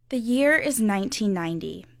The year is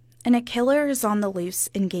 1990, and a killer is on the loose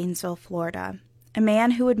in Gainesville, Florida. A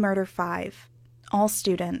man who would murder 5, all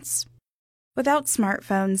students. Without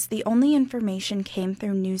smartphones, the only information came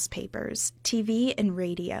through newspapers, TV, and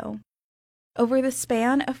radio. Over the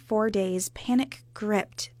span of 4 days, panic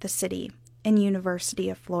gripped the city and University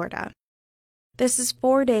of Florida. This is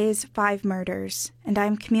 4 days, 5 murders, and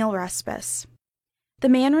I'm Camille Respis. The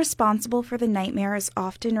man responsible for the nightmare is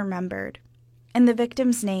often remembered, and the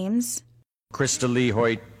victims' names: Krista Lee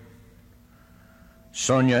Hoyt,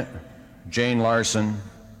 Sonia Jane Larson,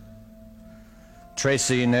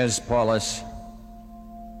 Tracy Inez Paulus,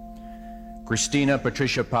 Christina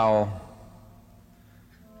Patricia Powell,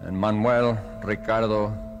 and Manuel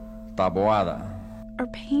Ricardo Taboada, are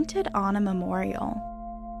painted on a memorial.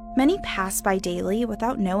 Many pass by daily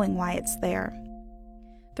without knowing why it's there.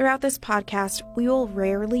 Throughout this podcast, we will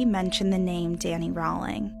rarely mention the name Danny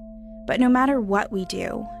Rawling. But no matter what we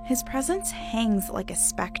do, his presence hangs like a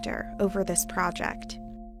specter over this project.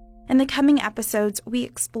 In the coming episodes, we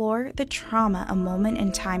explore the trauma a moment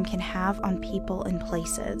in time can have on people and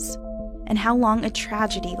places, and how long a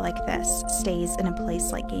tragedy like this stays in a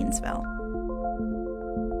place like Gainesville.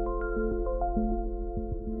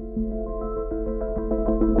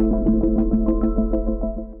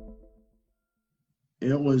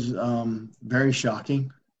 It was very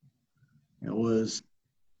shocking. It was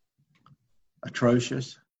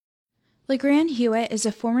atrocious. LeGrand Hewitt is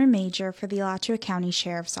a former major for the Alachua County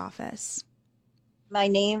Sheriff's Office. My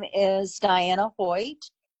name is Diana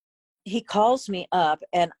Hoyt. He calls me up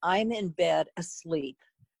and I'm in bed asleep.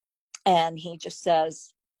 And he just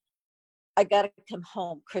says, "I got to come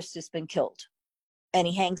home. Krista's been killed." And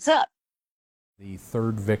he hangs up. The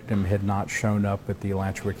third victim had not shown up at the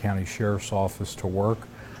Alachua County Sheriff's Office to work.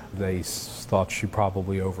 They thought she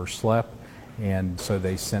probably overslept, and so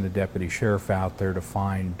they sent a deputy sheriff out there to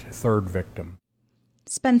find a third victim.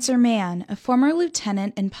 Spencer Mann, a former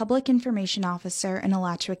lieutenant and public information officer in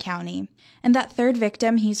Alachua County, and that third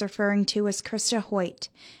victim he's referring to is Krista Hoyt,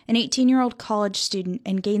 an 18-year-old college student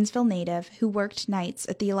and Gainesville native who worked nights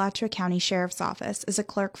at the Alachua County Sheriff's Office as a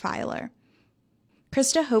clerk filer.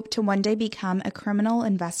 Krista hoped to one day become a criminal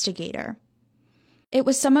investigator. It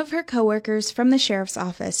was some of her coworkers from the sheriff's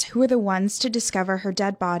office who were the ones to discover her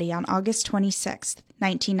dead body on August 26,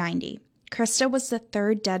 1990. Krista was the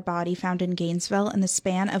third dead body found in Gainesville in the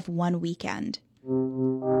span of one weekend.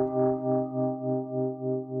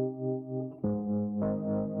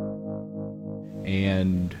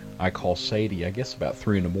 And I call Sadie, I guess about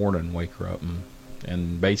 3 in the morning, wake her up,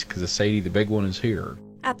 and basically Sadie, the big one is here.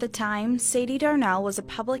 At the time, Sadie Darnell was a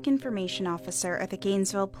public information officer at the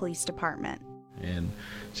Gainesville Police Department. And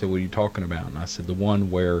said, "What are you talking about?" And I said, "The one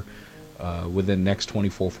where within the next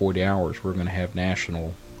 24, 40 hours, we're going to have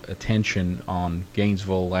national attention on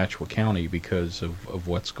Gainesville, Alachua County because of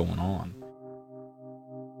what's going on."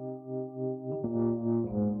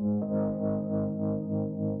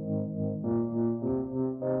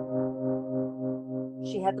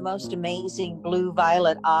 She had the most amazing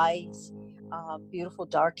blue-violet eyes, beautiful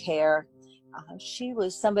dark hair. She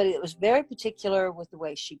was somebody that was very particular with the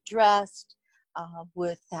way she dressed,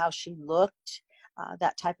 with how she looked,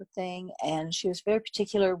 that type of thing. And she was very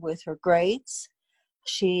particular with her grades.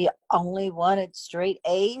 She only wanted straight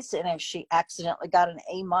A's, and if she accidentally got an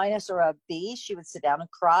A- or a B, she would sit down and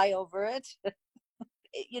cry over it.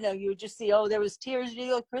 You would just see, oh, there was tears, and you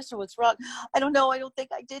go, "Krista, what's wrong?" "I don't know, I don't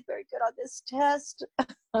think I did very good on this test."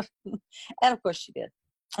 And of course she did.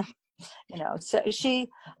 So she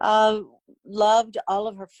loved all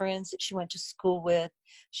of her friends that she went to school with.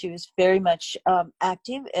 She was very much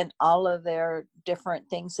active in all of their different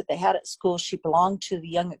things that they had at school. She belonged to the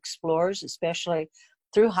Young Explorers, especially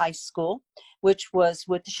through high school, which was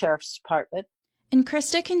with the Sheriff's Department. And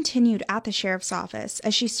Krista continued at the Sheriff's Office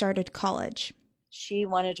as she started college. She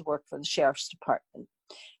wanted to work for the Sheriff's Department.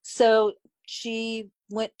 So she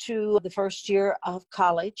went to the first year of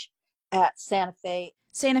college at Santa Fe.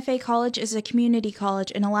 Santa Fe College is a community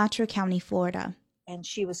college in Alachua County, Florida. And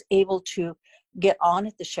she was able to get on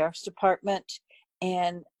at the Sheriff's Department.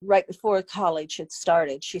 And right before college had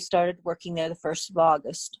started, she started working there the 1st of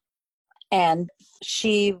August. And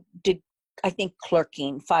she did, I think,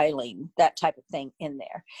 clerking, filing, that type of thing in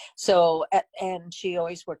there. So, and she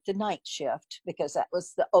always worked the night shift because that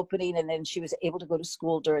was the opening. And then she was able to go to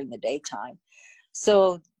school during the daytime.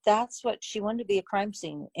 So that's what she wanted to be, a crime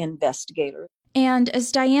scene investigator. And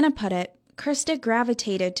as Diana put it, Krista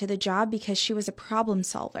gravitated to the job because she was a problem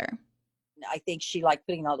solver. I think she liked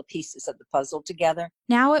putting all the pieces of the puzzle together.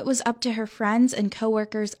 Now it was up to her friends and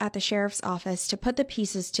coworkers at the sheriff's office to put the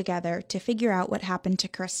pieces together to figure out what happened to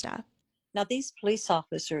Krista. Now, these police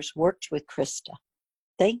officers worked with Krista.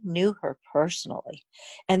 They knew her personally,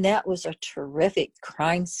 and that was a terrific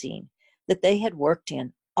crime scene that they had worked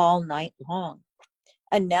in all night long.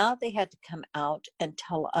 And now they had to come out and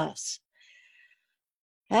tell us.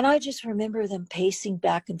 And I just remember them pacing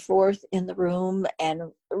back and forth in the room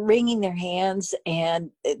and wringing their hands,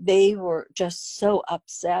 and they were just so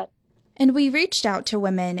upset. And we reached out to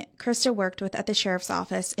women Krista worked with at the sheriff's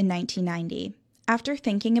office in 1990. After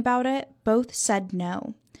thinking about it, both said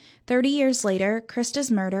no. 30 years later,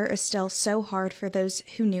 Krista's murder is still so hard for those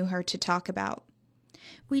who knew her to talk about.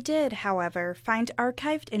 We did, however, find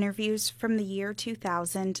archived interviews from the year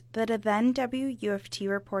 2000 that a then WUFT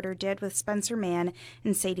reporter did with Spencer Mann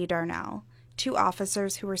and Sadie Darnell, two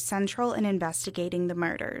officers who were central in investigating the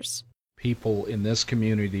murders. People in this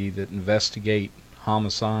community that investigate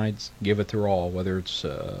homicides give it their all, whether it's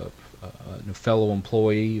a fellow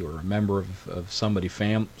employee or a member of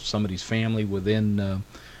somebody's family within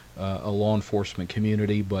a law enforcement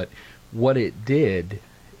community. But what it did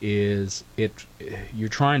is you're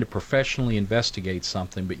trying to professionally investigate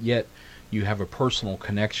something, but yet you have a personal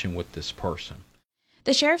connection with this person.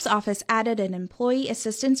 The sheriff's office added an employee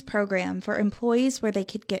assistance program for employees where they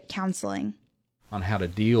could get counseling on how to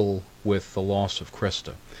deal with the loss of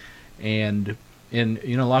Krista. And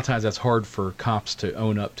a lot of times that's hard for cops to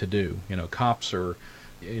own up to do. Cops are,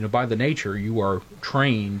 by the nature, you are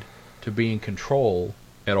trained to be in control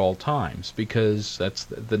at all times, because that's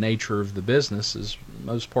the nature of the business. Is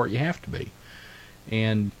most part you have to be.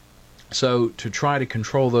 And so to try to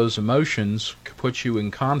control those emotions puts you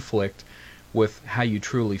in conflict with how you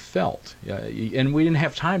truly felt. And we didn't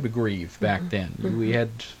have time to grieve back then. We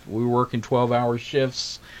were working 12-hour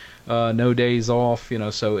shifts, no days off,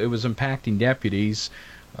 so it was impacting deputies.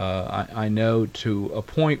 I know to a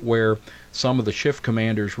point where some of the shift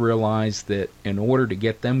commanders realized that in order to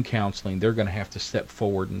get them counseling, they're going to have to step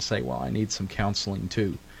forward and say, well, I need some counseling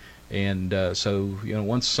too. And so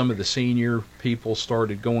once some of the senior people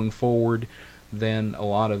started going forward, then a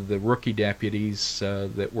lot of the rookie deputies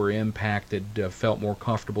that were impacted felt more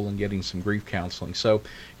comfortable in getting some grief counseling. So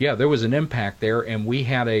yeah, there was an impact there, and we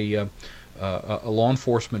had a law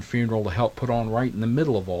enforcement funeral to help put on right in the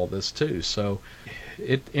middle of all this too. So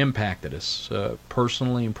it impacted us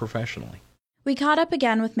personally and professionally. We caught up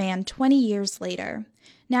again with Mann 20 years later.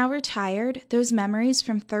 Now retired, those memories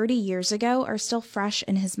from 30 years ago are still fresh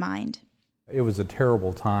in his mind. It was a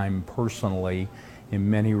terrible time personally in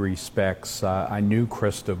many respects. I knew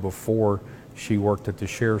Krista before she worked at the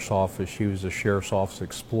sheriff's office. She was a sheriff's office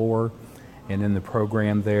explorer and in the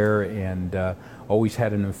program there, and always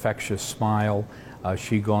had an infectious smile.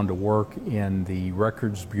 She'd gone to work in the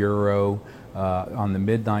Records Bureau on the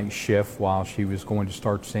midnight shift while she was going to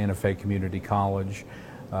start Santa Fe Community College.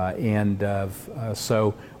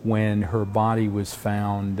 So when her body was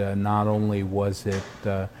found, not only was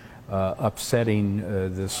it upsetting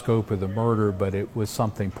the scope of the murder, but it was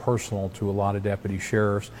something personal to a lot of deputy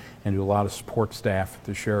sheriffs and to a lot of support staff at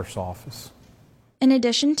the sheriff's office. In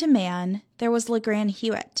addition to Mann, there was LeGrand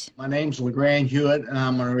Hewitt. My name's LeGrand Hewitt, and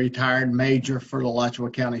I'm a retired major for the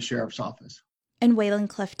Alachua County Sheriff's Office. And Waylon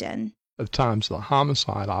Clifton. At the times of the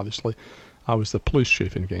homicide, obviously, I was the police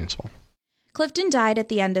chief in Gainesville. Clifton died at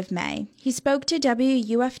the end of May. He spoke to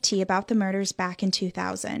WUFT about the murders back in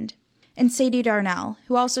 2000. And Sadie Darnell,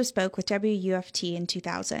 who also spoke with WUFT in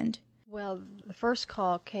 2000. Well, the first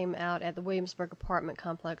call came out at the Williamsburg apartment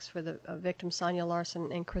complex for the victims Sonia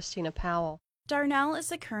Larson and Christina Powell. Darnell is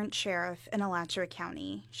the current sheriff in Alachua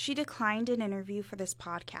County. She declined an interview for this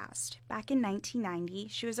podcast. Back in 1990,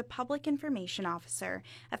 she was a public information officer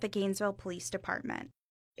at the Gainesville Police Department.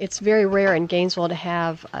 It's very rare in Gainesville to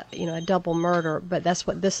have a double murder, but that's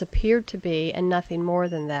what this appeared to be, and nothing more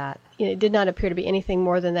than that. It did not appear to be anything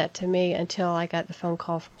more than that to me until I got the phone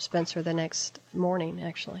call from Spencer the next morning,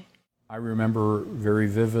 actually. I remember very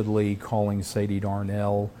vividly calling Sadie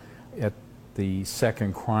Darnell at the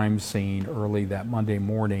second crime scene early that Monday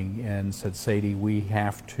morning and said, Sadie, we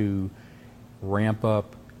have to ramp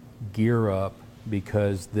up, gear up,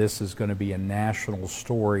 because this is going to be a national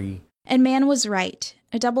story. And Mann was right.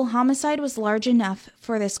 A double homicide was large enough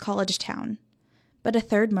for this college town. But a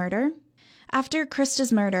third murder? After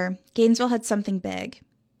Krista's murder, Gainesville had something big.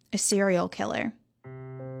 A serial killer.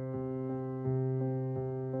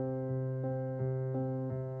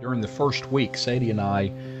 During the first week, Sadie and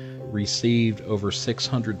I received over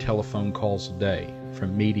 600 telephone calls a day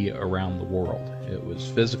from media around the world. It was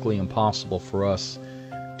physically impossible for us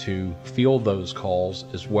to field those calls,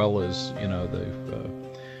 as well as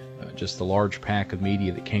just the large pack of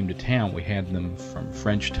media that came to town. We had them from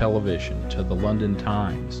French television to the London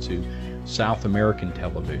Times to South American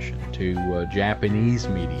television to Japanese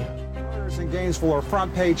media. Murders in Gainesville are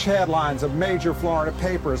front-page headlines of major Florida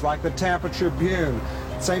papers like the Tampa Tribune,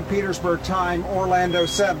 St. Petersburg Times, Orlando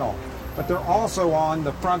Sentinel. But they're also on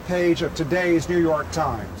the front page of today's New York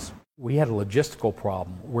Times. We had a logistical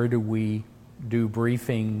problem. Where do we do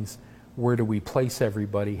briefings? Where do we place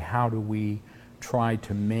everybody? How do we try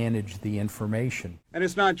to manage the information? And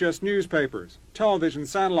it's not just newspapers. Television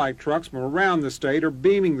satellite trucks from around the state are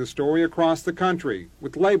beaming the story across the country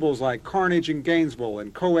with labels like Carnage in Gainesville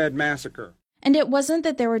and Co-Ed Massacre. And it wasn't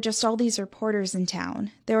that there were just all these reporters in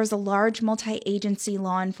town. There was a large multi-agency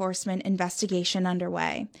law enforcement investigation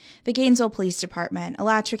underway. The Gainesville Police Department,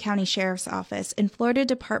 Alachua County Sheriff's Office, and Florida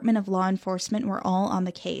Department of Law Enforcement were all on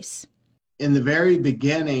the case. In the very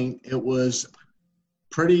beginning, it was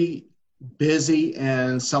pretty busy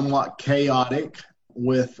and somewhat chaotic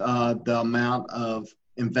with the amount of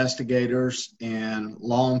investigators and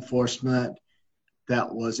law enforcement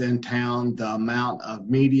that was in town, the amount of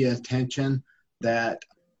media attention that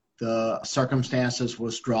the circumstances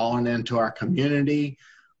was drawing into our community,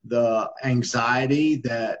 the anxiety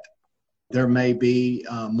that there may be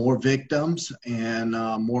more victims and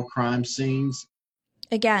more crime scenes.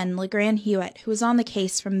 Again, LeGrand Hewitt, who was on the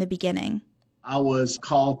case from the beginning. I was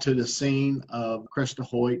called to the scene of Krista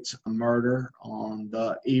Hoyt's murder on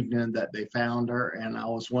the evening that they found her, and I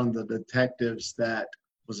was one of the detectives that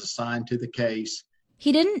was assigned to the case.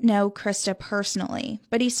 He didn't know Krista personally,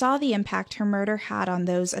 but he saw the impact her murder had on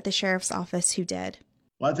those at the sheriff's office who did.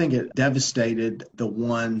 Well, I think it devastated the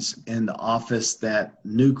ones in the office that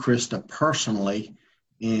knew Krista personally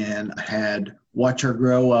and had watched her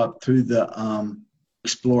grow up through the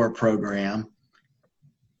Explorer program,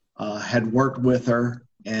 had worked with her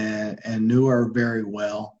and knew her very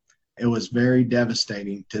well. It was very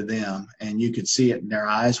devastating to them, and you could see it in their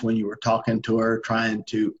eyes when you were talking to her, trying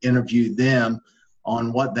to interview them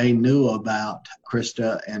on what they knew about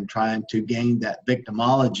Krista and trying to gain that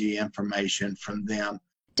victimology information from them.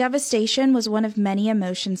 Devastation was one of many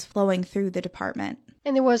emotions flowing through the department.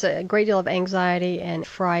 And there was a great deal of anxiety and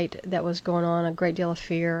fright that was going on, a great deal of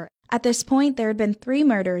fear. At this point, there had been 3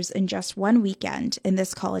 murders in just one weekend in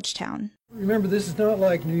this college town. Remember, this is not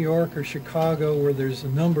like New York or Chicago where there's a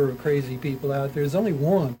number of crazy people out there. There's only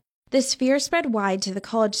one. This fear spread wide to the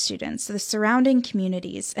college students, the surrounding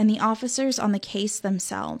communities, and the officers on the case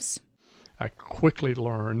themselves. I quickly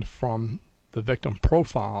learned from the victim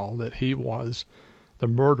profile that the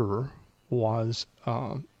murderer was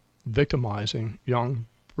victimizing young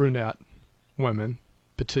brunette women,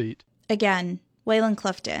 petite. Again, Waylon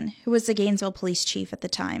Clifton, who was the Gainesville police chief at the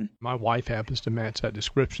time. My wife happens to match that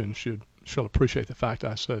description. She'll appreciate the fact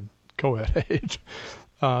I said co-ed age.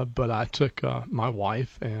 But I took my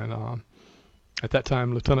wife and at that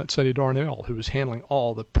time Lieutenant Sadie Darnell, who was handling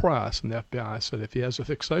all the press, and the FBI said if he has a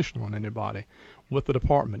fixation on anybody with the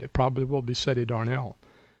department, it probably will be Sadie Darnell.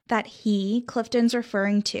 That he, Clifton's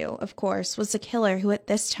referring to, of course, was the killer who at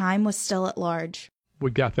this time was still at large. We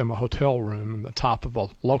got them a hotel room in the top of a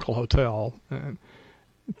local hotel, and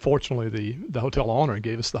fortunately the hotel owner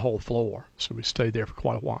gave us the whole floor, so we stayed there for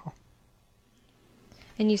quite a while.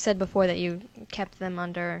 And you said before that you kept them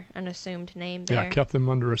under an assumed name there. Yeah, I kept them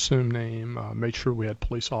under assumed name, made sure we had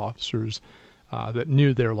police officers that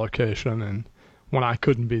knew their location, and when I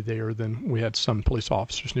couldn't be there, then we had some police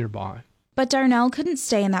officers nearby. But Darnell couldn't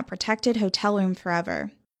stay in that protected hotel room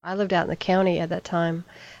forever. I lived out in the county at that time.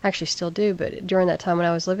 Actually still do, but during that time when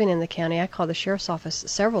I was living in the county, I called the sheriff's office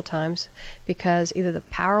several times because either the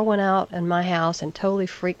power went out in my house and totally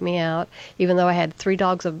freaked me out. Even though I had 3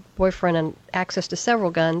 dogs, a boyfriend, and access to several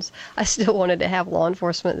guns, I still wanted to have law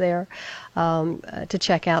enforcement there to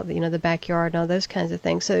check out the backyard and all those kinds of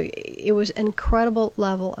things. So it was an incredible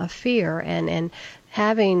level of fear, and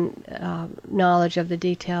having knowledge of the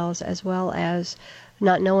details as well as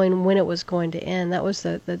not knowing when it was going to end. That was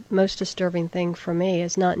the most disturbing thing for me,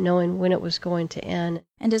 is not knowing when it was going to end.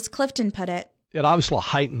 And as Clifton put it, it obviously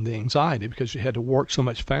heightened the anxiety because you had to work so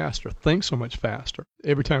much faster, think so much faster.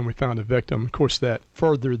 Every time we found a victim, of course, that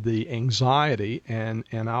furthered the anxiety and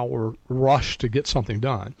our rush to get something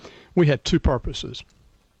done. We had 2 purposes.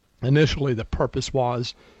 Initially, the purpose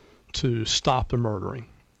was to stop the murdering,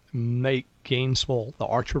 make Gainesville, the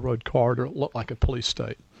Archer Road corridor, look like a police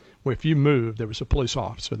state. Well, if you moved, there was a police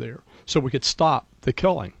officer there. So we could stop the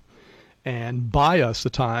killing and buy us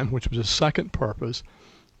the time, which was a second purpose,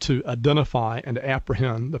 to identify and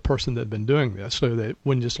apprehend the person that had been doing this so that it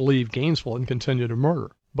wouldn't just leave Gainesville and continue to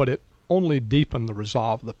murder. But it only deepened the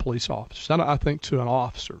resolve of the police officers. And I think to an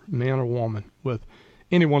officer, man or woman, with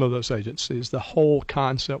any one of those agencies, the whole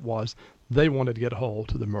concept was they wanted to get a hold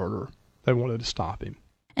to the murderer. They wanted to stop him.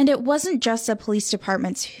 And it wasn't just the police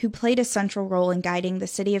departments who played a central role in guiding the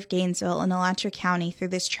city of Gainesville and Alachua County through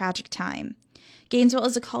this tragic time. Gainesville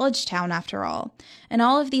is a college town, after all, and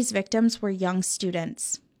all of these victims were young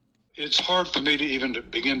students. It's hard for me to even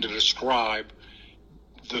begin to describe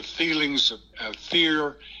the feelings of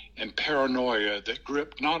fear and paranoia that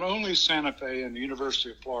gripped not only Santa Fe and the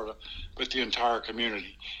University of Florida, but the entire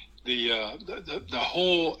community. The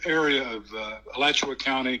whole area of Alachua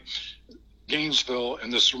County, Gainesville,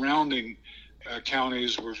 and the surrounding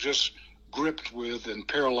counties were just gripped with and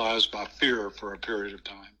paralyzed by fear for a period of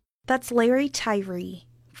time. That's Larry Tyree,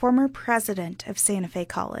 former president of Santa Fe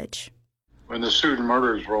College. When the student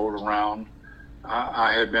murders rolled around,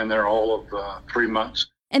 I had been there all of 3 months.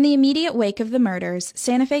 In the immediate wake of the murders,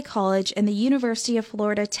 Santa Fe College and the University of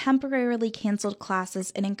Florida temporarily canceled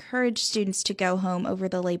classes and encouraged students to go home over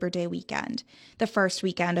the Labor Day weekend, the first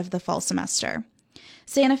weekend of the fall semester.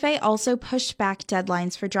 Santa Fe also pushed back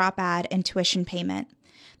deadlines for drop ad and tuition payment.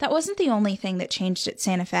 That wasn't the only thing that changed at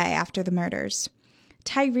Santa Fe after the murders.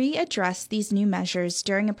 Tyree addressed these new measures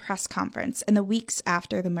during a press conference in the weeks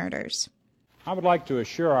after the murders. I would like to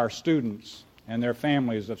assure our students and their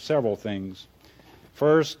families of several things.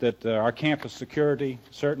 First, that our campus security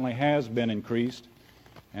certainly has been increased,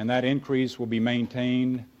 and that increase will be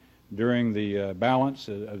maintained during the balance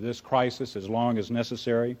of this crisis as long as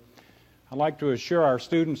necessary. I'd like to assure our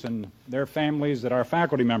students and their families that our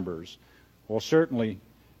faculty members will certainly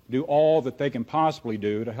do all that they can possibly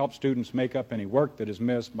do to help students make up any work that is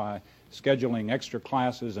missed by scheduling extra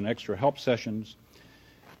classes and extra help sessions.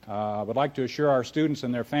 I would like to assure our students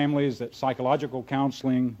and their families that psychological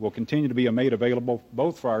counseling will continue to be made available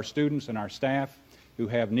both for our students and our staff who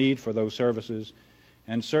have need for those services,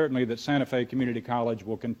 and certainly that Santa Fe Community College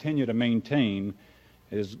will continue to maintain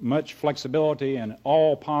as much flexibility and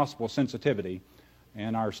all possible sensitivity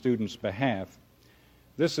in our students' behalf.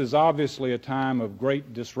 This is obviously a time of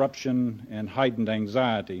great disruption and heightened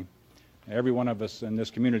anxiety. Every one of us in this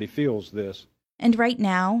community feels this. And right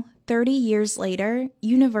now, 30 years later,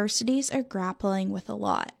 universities are grappling with a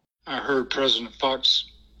lot. I heard President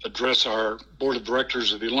Fox address our board of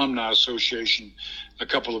directors of the Alumni Association a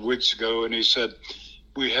couple of weeks ago, and he said,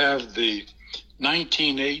 we have the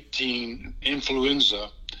 1918 influenza,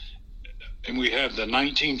 and we have the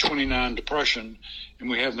 1929 depression, and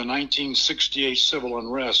we have the 1968 civil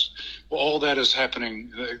unrest. Well, all that is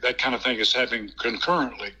happening, that kind of thing is happening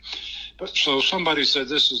concurrently. But so somebody said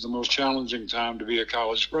this is the most challenging time to be a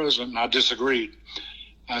college president, and I disagreed.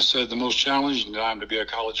 I said the most challenging time to be a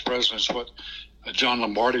college president is what John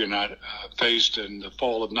Lombardi and I faced in the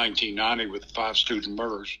fall of 1990 with 5 student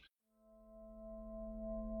murders.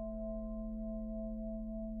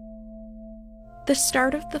 The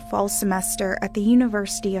start of the fall semester at the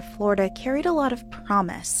University of Florida carried a lot of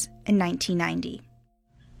promise in 1990.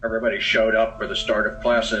 Everybody showed up for the start of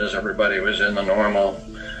classes. Everybody was in the normal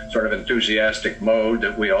sort of enthusiastic mode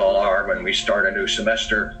that we all are when we start a new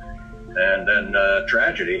semester. And then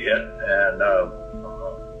tragedy hit, and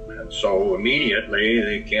so immediately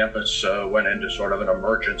the campus went into sort of an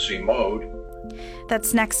emergency mode.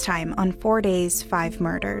 That's next time on 4 Days, 5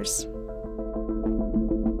 Murders.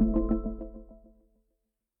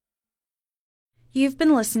 You've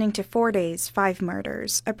been listening to 4 Days, 5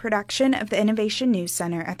 Murders, a production of the Innovation News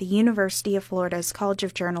Center at the University of Florida's College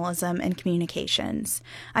of Journalism and Communications.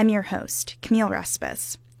 I'm your host, Camille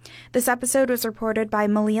Respis. This episode was reported by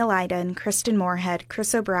Malia Leiden, Kristen Moorhead,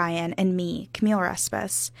 Chris O'Brien, and me, Camille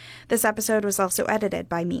Respis. This episode was also edited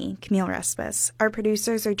by me, Camille Respis. Our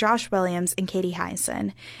producers are Josh Williams and Katie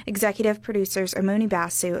Heisen. Executive producers are Moni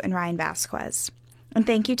Basu and Ryan Vasquez. And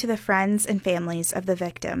thank you to the friends and families of the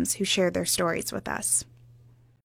victims who shared their stories with us.